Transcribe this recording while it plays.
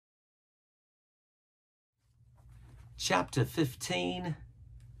Chapter 15,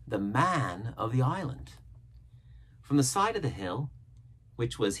 The Man of the Island. From the side of the hill,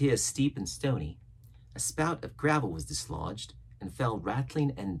 which was here steep and stony, a spout of gravel was dislodged and fell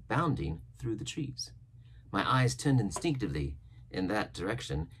rattling and bounding through the trees. My eyes turned instinctively in that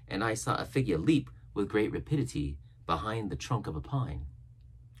direction, and I saw a figure leap with great rapidity behind the trunk of a pine.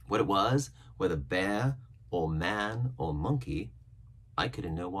 What it was, whether bear or man or monkey, I could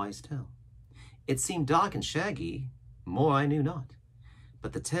in no wise tell. It seemed dark and shaggy, more I knew not,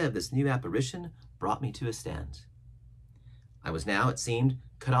 but the terror of this new apparition brought me to a stand. I was now, it seemed,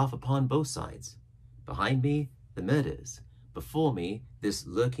 cut off upon both sides. Behind me, the murderers. Before me, this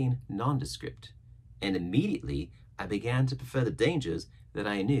lurking nondescript. And immediately I began to prefer the dangers that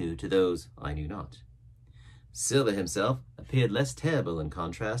I knew to those I knew not. Silver himself appeared less terrible in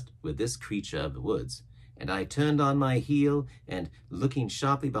contrast with this creature of the woods, and I turned on my heel and, looking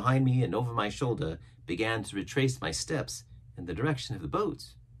sharply behind me and over my shoulder, began to retrace my steps in the direction of the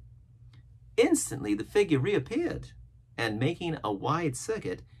boats. Instantly the figure reappeared, and making a wide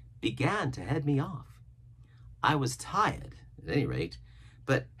circuit, began to head me off. I was tired, at any rate,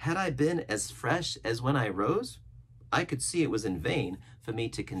 but had I been as fresh as when I rose, I could see it was in vain for me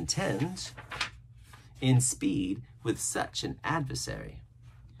to contend in speed with such an adversary.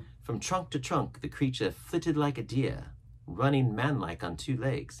 From trunk to trunk the creature flitted like a deer, running manlike on two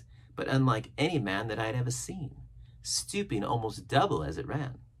legs, but unlike any man that I had ever seen, stooping almost double as it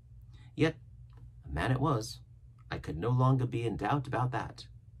ran. Yet a man it was. I could no longer be in doubt about that.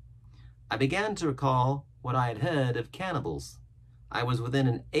 I began to recall what I had heard of cannibals. I was within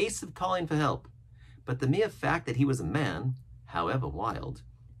an ace of calling for help, but the mere fact that he was a man, however wild,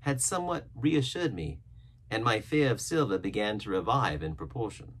 had somewhat reassured me, and my fear of Silver began to revive in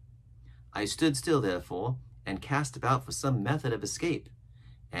proportion. I stood still, therefore, and cast about for some method of escape,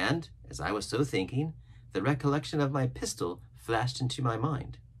 and, as I was so thinking, the recollection of my pistol flashed into my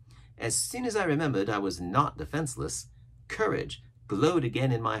mind. As soon as I remembered I was not defenseless, courage glowed again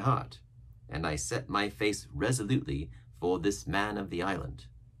in my heart, and I set my face resolutely for this man of the island,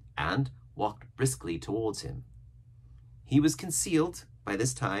 and walked briskly towards him. He was concealed, by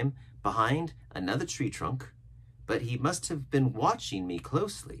this time, behind another tree trunk, but he must have been watching me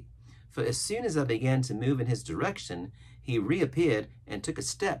closely, for as soon as I began to move in his direction, he reappeared and took a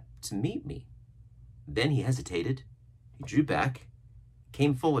step to meet me. Then he hesitated, he drew back,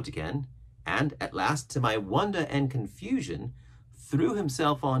 came forward again, and at last, to my wonder and confusion, threw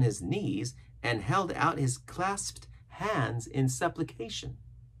himself on his knees and held out his clasped hands in supplication.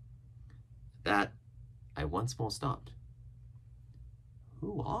 That I once more stopped.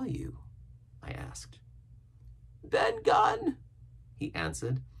 "Who are you?" I asked. "Ben Gunn," he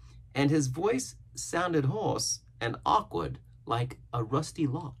answered, and his voice sounded hoarse and awkward like a rusty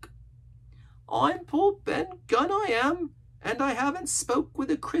lock. "I'm poor Ben Gunn, I am, and I haven't spoke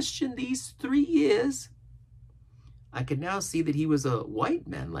with a Christian these 3 years. I could now see that he was a white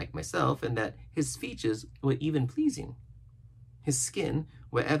man like myself, and that his features were even pleasing. His skin,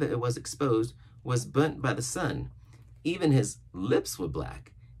 wherever it was exposed, was burnt by the sun. Even his lips were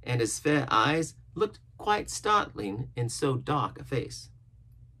black, and his fair eyes looked quite startling in so dark a face.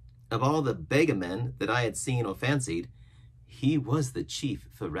 Of all the beggar men that I had seen or fancied, he was the chief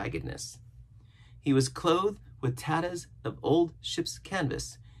for raggedness. He was clothed with tatters of old ship's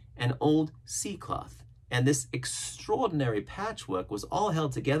canvas and old sea cloth, and this extraordinary patchwork was all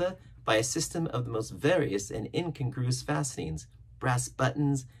held together by a system of the most various and incongruous fastenings, brass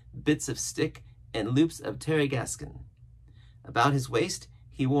buttons, bits of stick, and loops of terrygaskin. About his waist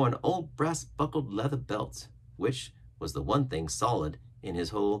he wore an old brass-buckled leather belt, which was the one thing solid in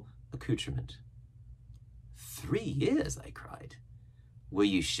his whole accoutrement. 3 years, I cried. "Were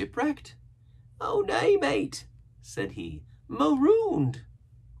you shipwrecked?" "Oh, nay, mate," said he, "marooned."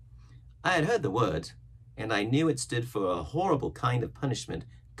 I had heard the word, and I knew it stood for a horrible kind of punishment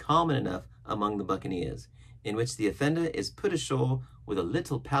common enough among the buccaneers, in which the offender is put ashore with a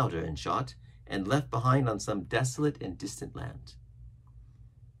little powder and shot, and left behind on some desolate and distant land.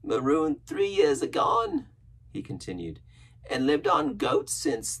 "Marooned 3 years agone," he continued, "and lived on goats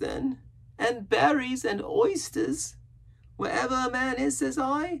since then, and berries and oysters. Wherever a man is, says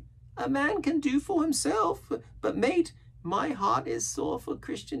I, a man can do for himself, but mate, my heart is sore for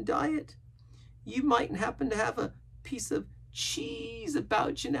Christian diet. You mightn't happen to have a piece of cheese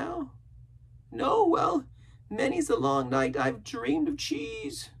about you now?" "No, well, many's the long night I've dreamed of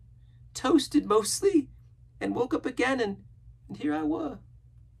cheese. Toasted mostly, and woke up again, and here I were."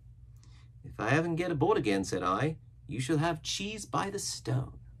 "If I ever get aboard again," said I, "you shall have cheese by the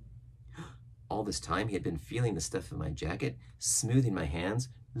stone." All this time he had been feeling the stuff of my jacket, smoothing my hands,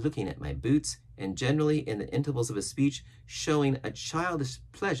 looking at my boots, and generally in the intervals of his speech showing a childish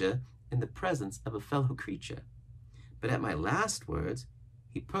pleasure in the presence of a fellow creature. But at my last words,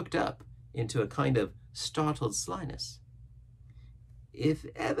 he perked up into a kind of startled slyness. "If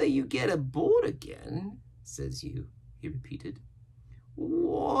ever you get aboard again, says you," he repeated,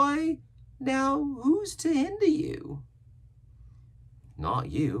 "why, now who's to hinder you?"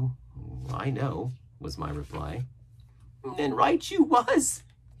 "Not you, I know," was my reply. "And right you was,"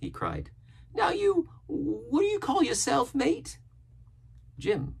 he cried. "Now what do you call yourself, mate?"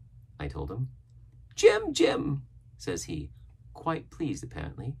 "Jim," I told him. Jim, says he, quite pleased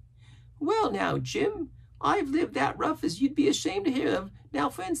apparently. "Well now, Jim, I've lived that rough as you'd be ashamed to hear of. Now,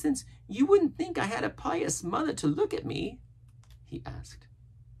 for instance, you wouldn't think I had a pious mother to look at me?" he asked.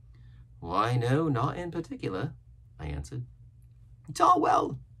 "Why, no, not in particular," I answered. "It's all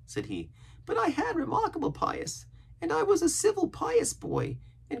well," said he, "but I had remarkable pious, and I was a civil pious boy,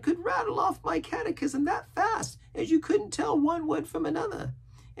 and could rattle off my catechism that fast as you couldn't tell one word from another.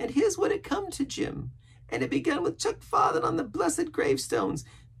 And here's what it come to, Jim. And it begun with Chuck Father on the blessed gravestones.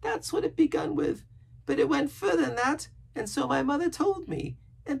 That's what it begun with. But it went further than that, and so my mother told me,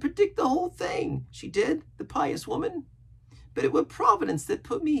 and predict the whole thing. She did, the pious woman. But it were Providence that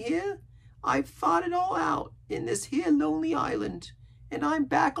put me here. I've fought it all out in this here lonely island, and I'm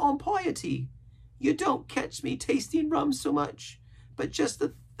back on piety. You don't catch me tasting rum so much, but just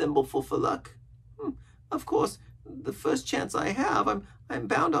a thimbleful for luck. Of course, the first chance I have, I'm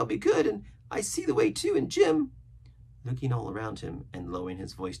bound I'll be good, and I see the way too, and Jim," looking all around him and lowering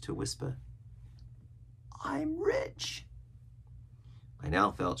his voice to a whisper, "I'm rich." I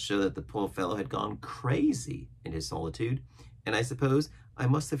now felt sure that the poor fellow had gone crazy in his solitude, and I suppose I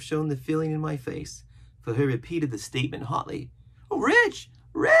must have shown the feeling in my face, for he repeated the statement hotly. "Oh, rich!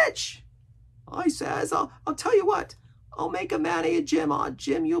 Rich!" I says, I'll tell you what, I'll make a man of you, Jim. Ah,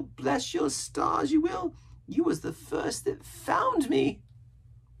 Jim, you'll bless your stars, you will. You was the first that found me."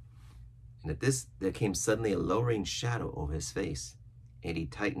 And at this, there came suddenly a lowering shadow over his face, and he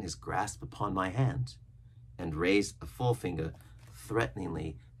tightened his grasp upon my hand, and raised a forefinger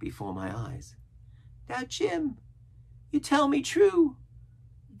threateningly before my eyes. "Now, Jim, you tell me true,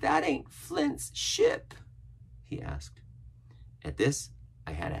 that ain't Flint's ship?" he asked. At this,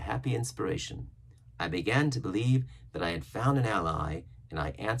 I had a happy inspiration. I began to believe that I had found an ally, and I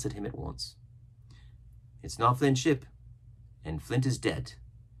answered him at once. "It's not Flint's ship, and Flint is dead.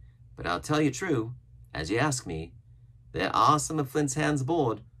 But I'll tell you true, as you ask me, there are some of Flint's hands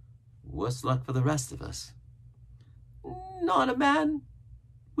aboard. Worse luck for the rest of us." "Not a man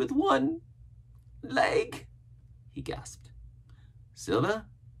with one leg," he gasped. "Silver?"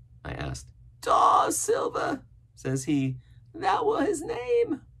 I asked. "Daw, Silver," says he. "That were his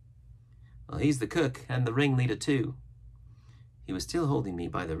name." "Well, he's the cook and the ringleader too." He was still holding me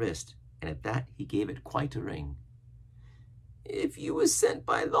by the wrist, and at that he gave it quite a wring. "If you was sent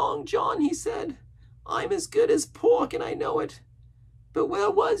by Long John," he said, "I'm as good as pork, and I know it. But where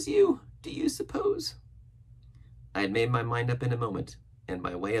was you, do you suppose?" I had made my mind up in a moment, and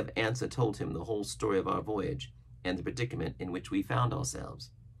by way of answer told him the whole story of our voyage and the predicament in which we found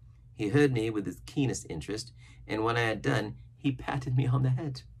ourselves. He heard me with the keenest interest, and when I had done, he patted me on the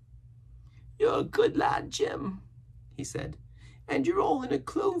head. "You're a good lad, Jim," he said, "and you're all in a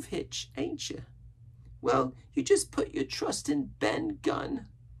clove hitch, ain't you? Well, you just put your trust in Ben Gunn.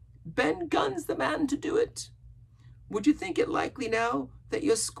 Ben Gunn's the man to do it. Would you think it likely now that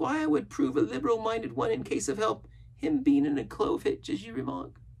your squire would prove a liberal-minded one in case of help, him being in a clove hitch, as you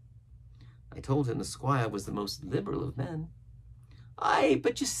remark?" I told him the squire was the most liberal of men. "Aye,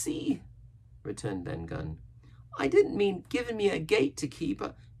 but you see," returned Ben Gunn, "I didn't mean giving me a gate to keep,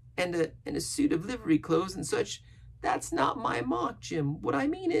 and a suit of livery clothes and such. That's not my mark, Jim. What I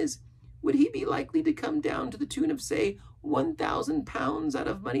mean is, would he be likely to come down to the tune of, say, £1,000 out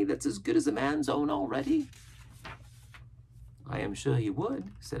of money that's as good as a man's own already?" "I am sure he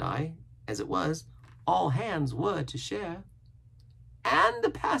would," said I. As it was, all hands were to share. "And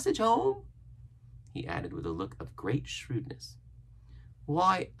the passage home?" he added with a look of great shrewdness.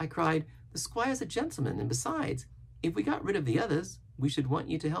 "Why," I cried, "the squire's a gentleman, and besides, if we got rid of the others, we should want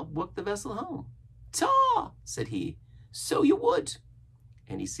you to help work the vessel home." "Ta!" said he, "so you would,"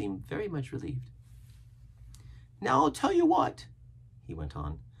 and he seemed very much relieved. "Now I'll tell you what," he went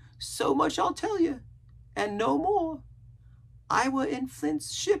on, "so much I'll tell you, and no more. I were in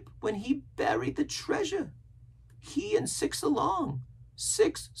Flint's ship when he buried the treasure. He and 6 along,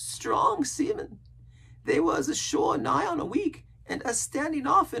 6 strong seamen. They was ashore nigh on a week, and us standing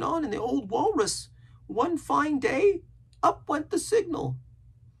off and on in the old Walrus. One fine day, up went the signal,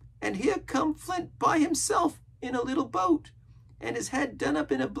 and here come Flint by himself in a little boat, and his head done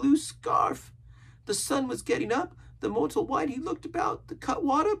up in a blue scarf. The sun was getting up, the mortal white he looked about the cut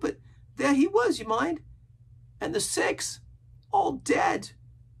water, but there he was, you mind. And the 6, all dead,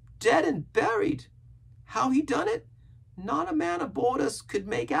 dead and buried. How he done it, not a man aboard us could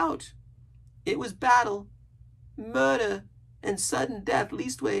make out. It was battle, murder, and sudden death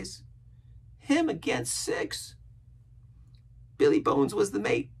leastways. Him against 6. Billy Bones was the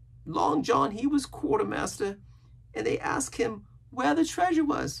mate. Long John, he was quartermaster, and they asked him where the treasure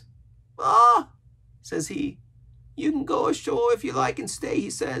was. "Ah," says he, "you can go ashore if you like and stay," he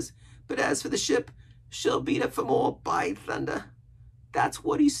says, "but as for the ship, she'll beat up for more, by thunder." That's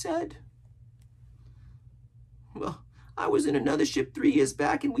what he said. Well, I was in another ship 3 years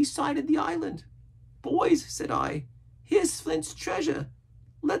back, and we sighted the island. "Boys," said I, "here's Flint's treasure.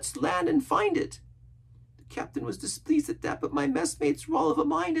 Let's land and find it." The captain was displeased at that, but my messmates were all of a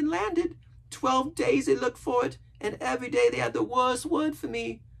mind and landed. 12 days they looked for it, and every day they had the worst word for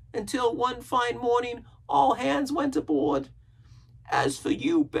me, until one fine morning all hands went aboard. "As for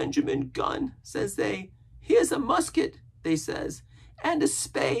you, Benjamin Gunn," says they, "here's a musket," they says, "and a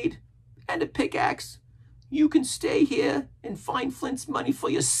spade, and a pickaxe. You can stay here and find Flint's money for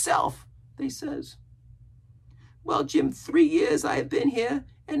yourself," they says. Well, Jim, 3 years I have been here,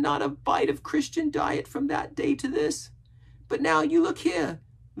 and not a bite of Christian diet from that day to this. But now you look here,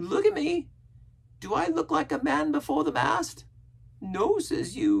 look at me. Do I look like a man before the mast? "No,"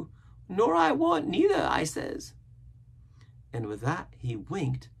 says you, "nor I want neither," I says. And with that he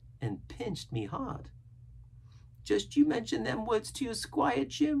winked and pinched me hard. "Just you mention them words to your squire,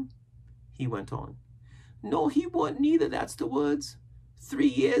 Jim," he went on. "No, he wa'n't neither, that's the words. 3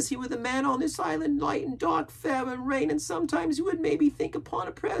 years he was the man on this island, light and dark, fair and rain, and sometimes he would maybe think upon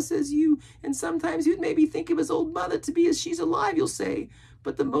a prayer, says you, and sometimes he would maybe think of his old mother to be as she's alive, you'll say.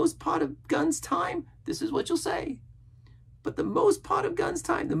 But the most part of Gunn's time, this is what you'll say. But the most part of Gunn's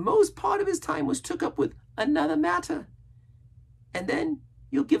time, the most part of his time was took up with another matter. And then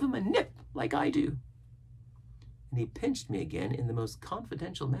you'll give him a nip like I do." And he pinched me again in the most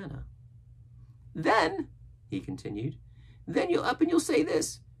confidential manner. "Then," he continued, "then you'll up and you'll say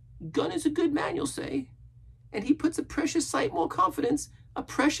this, Gunn is a good man, you'll say. And he puts a precious sight more confidence, a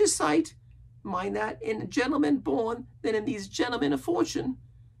precious sight, mind that, in a gentleman born than in these gentlemen of fortune,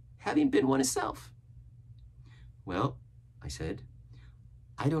 having been one himself." "Well," I said,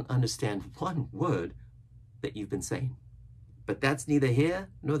 "I don't understand one word that you've been saying. But that's neither here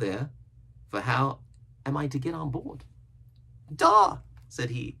nor there, for how am I to get on board?" "Daw," said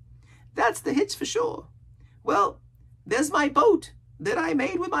he, "that's the hitch for sure. Well, there's my boat that I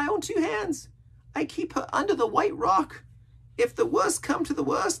made with my own 2 hands. I keep her under the White Rock. If the worst come to the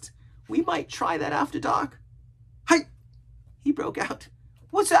worst, we might try that after dark." "Hi!" he broke out.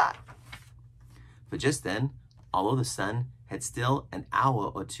 "What's that?" For just then, although the sun had still an hour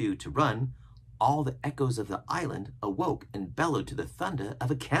or 2 to run, all the echoes of the island awoke and bellowed to the thunder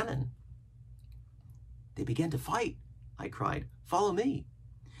of a cannon. "They began to fight," I cried. "Follow me."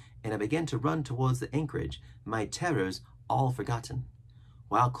 And I began to run towards the anchorage, my terrors all forgotten,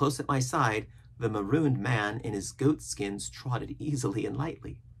 while close at my side the marooned man in his goat skins trotted easily and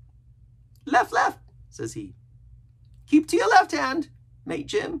lightly. "Left, left," says he. "Keep to your left hand, mate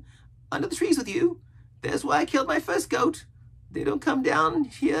Jim, under the trees with you. There's where I killed my first goat. They don't come down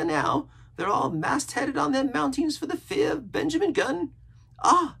here now. They're all mast-headed on their mountings for the fear of Benjamin Gunn.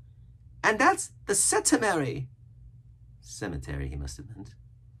 Ah, and that's the Cemetery." Cemetery, he must have meant.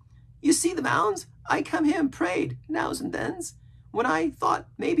 "You see the mounds? I come here and prayed, nows and thens, when I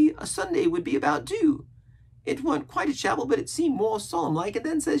thought maybe a Sunday would be about due. It wasn't quite a chapel, but it seemed more solemn-like, and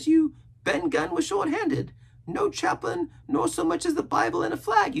then says you, Ben Gunn was short-handed. No chaplain, nor so much as the Bible and a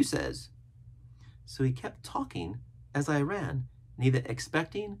flag, you says." So he kept talking as I ran, neither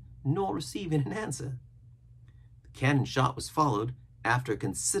expecting nor receiving an answer. The cannon shot was followed, after a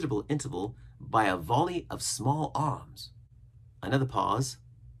considerable interval, by a volley of small arms. Another pause,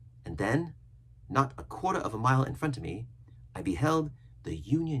 and then, not a quarter of a mile in front of me, I beheld the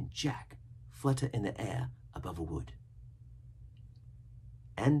Union Jack flutter in the air above a wood.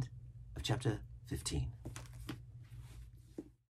 End of chapter 15.